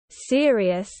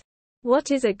Serious.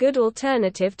 What is a good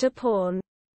alternative to porn?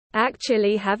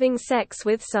 Actually having sex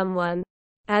with someone.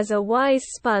 As a wise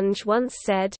sponge once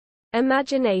said,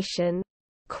 imagination.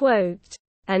 Quote.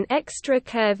 An extra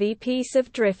curvy piece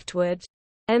of driftwood.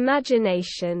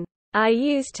 Imagination. I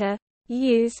used to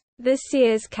use the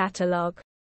Sears catalog.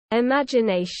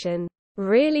 Imagination.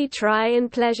 Really try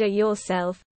and pleasure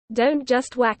yourself. Don't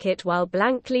just whack it while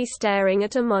blankly staring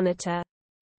at a monitor.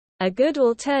 A good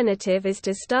alternative is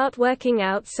to start working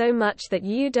out so much that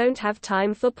you don't have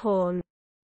time for porn.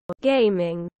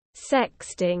 Gaming.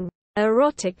 Sexting.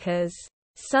 Eroticas.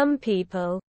 Some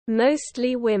people,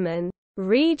 mostly women,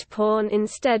 read porn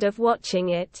instead of watching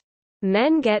it.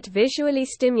 Men get visually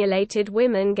stimulated,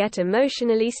 women get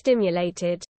emotionally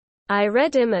stimulated. I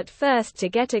read 'em at first to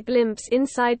get a glimpse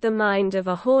inside the mind of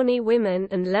a horny woman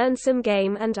and learn some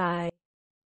game, and I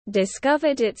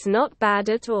discovered it's not bad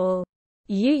at all.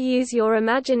 You use your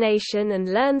imagination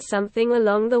and learn something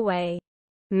along the way.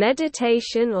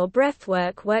 Meditation or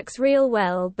breathwork works real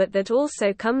well, but that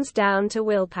also comes down to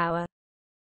willpower.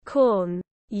 Corn.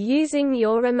 Using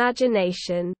your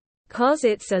imagination. 'Cause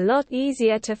it's a lot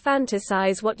easier to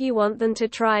fantasize what you want than to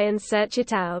try and search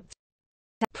it out.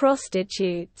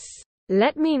 Prostitutes.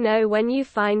 Let me know when you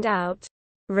find out.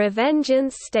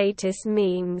 Revengeance status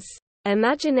memes.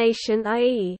 Imagination,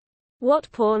 i.e.,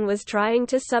 what porn was trying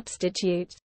to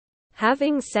substitute.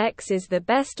 Having sex is the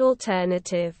best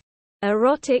alternative.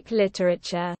 Erotic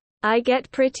literature. I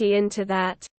get pretty into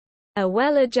that. A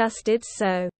well-adjusted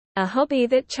sew. A hobby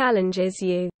that challenges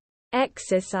you.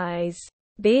 Exercise.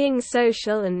 Being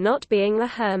social and not being a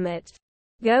hermit.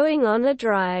 Going on a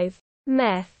drive.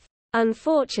 Meth.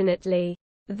 Unfortunately.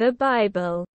 The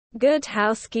Bible. Good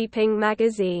Housekeeping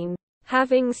magazine.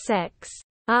 Having sex.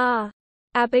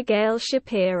 Abigail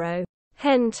Shapiro.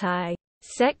 Hentai.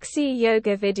 Sexy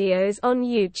yoga videos on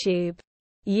YouTube.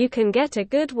 You can get a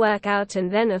good workout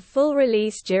and then a full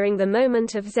release during the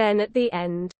moment of zen at the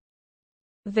end.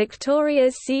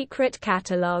 Victoria's Secret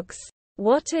catalogs.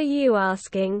 What are you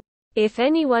asking? If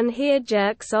anyone here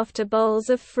jerks off to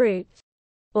bowls of fruit?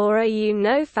 Or are you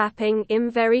no fapping? I'm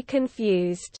very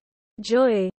confused.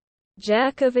 Joy.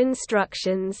 Jerk of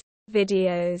instructions.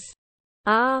 Videos.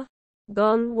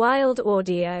 Gone Wild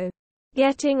audio.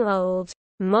 Getting old.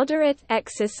 Moderate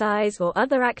exercise or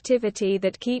other activity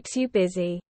that keeps you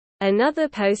busy. Another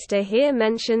poster here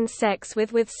mentioned sex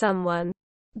with someone.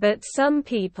 But some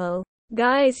people,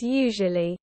 guys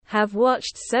usually, have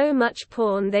watched so much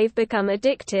porn they've become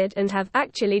addicted and have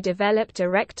actually developed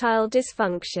erectile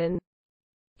dysfunction.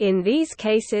 In these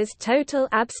cases, total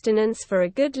abstinence for a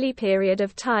goodly period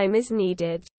of time is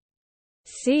needed.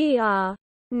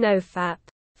 NoFap.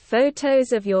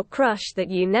 Photos of your crush that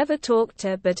you never talked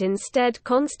to but instead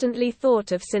constantly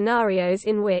thought of scenarios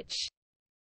in which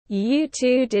you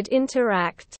two did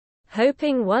interact,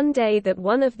 hoping one day that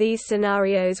one of these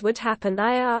scenarios would happen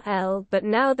IRL, but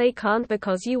now they can't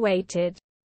because you waited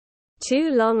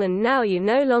too long and now you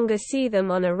no longer see them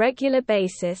on a regular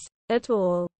basis, at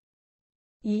all.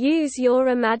 Use your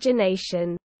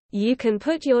imagination. You can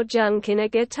put your junk in a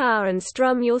guitar and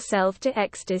strum yourself to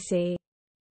ecstasy.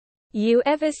 You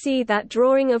ever see that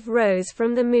drawing of Rose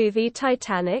from the movie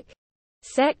Titanic?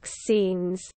 Sex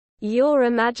scenes. Your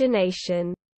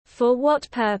imagination. For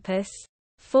what purpose?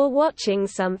 For watching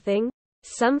something?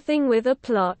 Something with a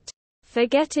plot. For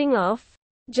getting off?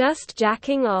 Just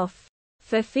jacking off.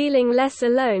 For feeling less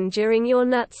alone during your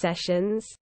nut sessions?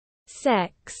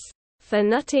 Sex. For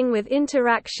nutting with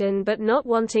interaction but not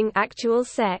wanting actual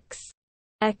sex?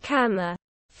 A camera.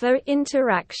 For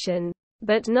interaction,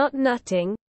 but not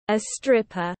nutting? A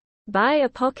stripper. Buy a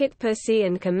pocket pussy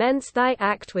and commence thy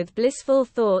act with blissful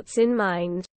thoughts in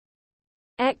mind.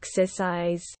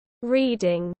 Exercise.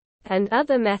 Reading. And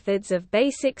other methods of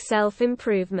basic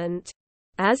self-improvement.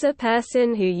 As a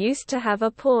person who used to have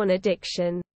a porn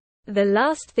addiction, the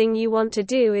last thing you want to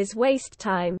do is waste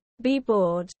time, be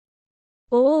bored.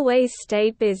 Always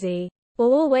stay busy.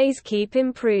 Always keep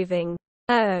improving.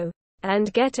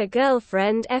 And get a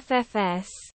girlfriend FFS.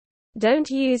 Don't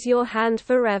use your hand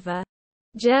forever.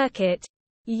 Jerk it.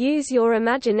 Use your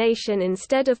imagination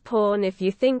instead of porn if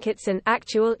you think it's an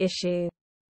actual issue.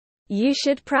 You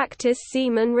should practice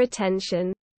semen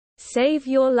retention. Save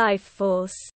your life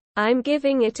force. I'm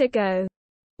giving it a go.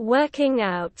 Working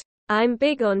out. I'm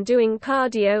big on doing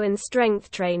cardio and strength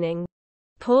training.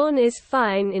 Porn is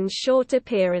fine in short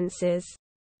appearances.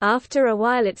 After a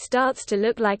while it starts to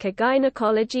look like a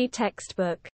gynecology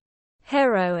textbook.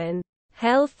 Heroin.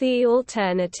 Healthy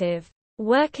alternative.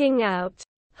 Working out.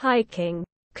 Hiking.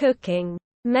 Cooking.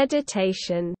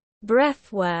 Meditation.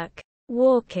 Breath work.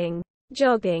 Walking.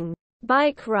 Jogging.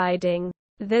 Bike riding.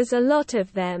 There's a lot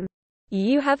of them.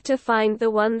 You have to find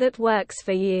the one that works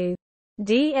for you.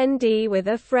 D&D with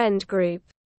a friend group.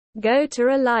 Go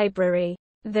to a library.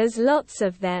 There's lots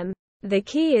of them. The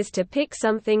key is to pick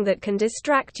something that can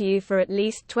distract you for at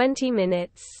least 20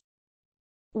 minutes.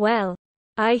 Well,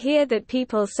 I hear that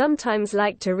people sometimes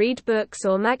like to read books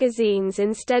or magazines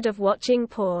instead of watching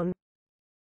porn.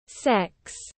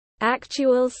 Sex.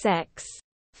 Actual sex.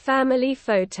 Family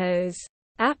photos.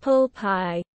 Apple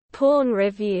pie. Porn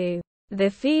review. The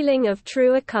feeling of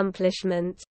true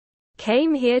accomplishment.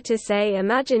 Came here to say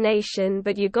imagination,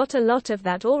 but you got a lot of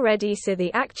that already, so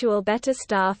the actual better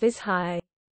stuff is high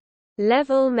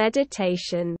level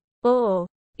meditation. Or,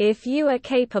 if you are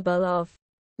capable of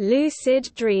lucid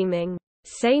dreaming.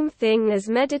 Same thing as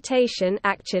meditation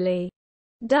actually.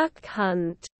 Duck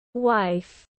hunt.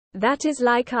 Wife. That is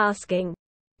like asking,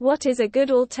 what is a good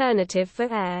alternative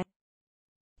for air?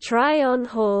 Try on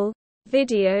haul.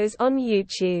 Videos on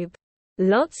YouTube.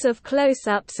 Lots of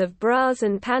close-ups of bras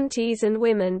and panties and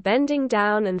women bending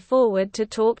down and forward to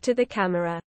talk to the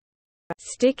camera.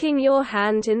 Sticking your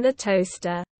hand in the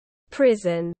toaster.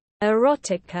 Prison.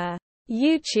 Erotica.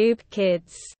 YouTube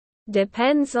Kids.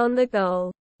 Depends on the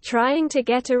goal. Trying to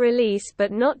get a release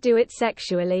but not do it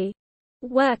sexually.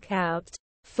 Workout.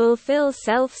 Fulfill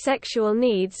self-sexual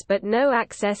needs but no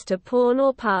access to porn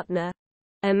or partner.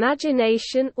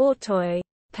 Imagination or toy.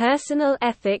 Personal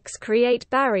ethics create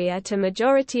barrier to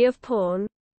majority of porn.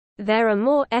 There are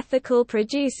more ethical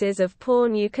producers of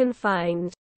porn you can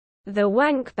find. The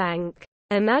Wank Bank.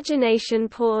 Imagination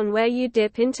porn where you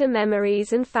dip into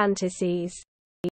memories and fantasies.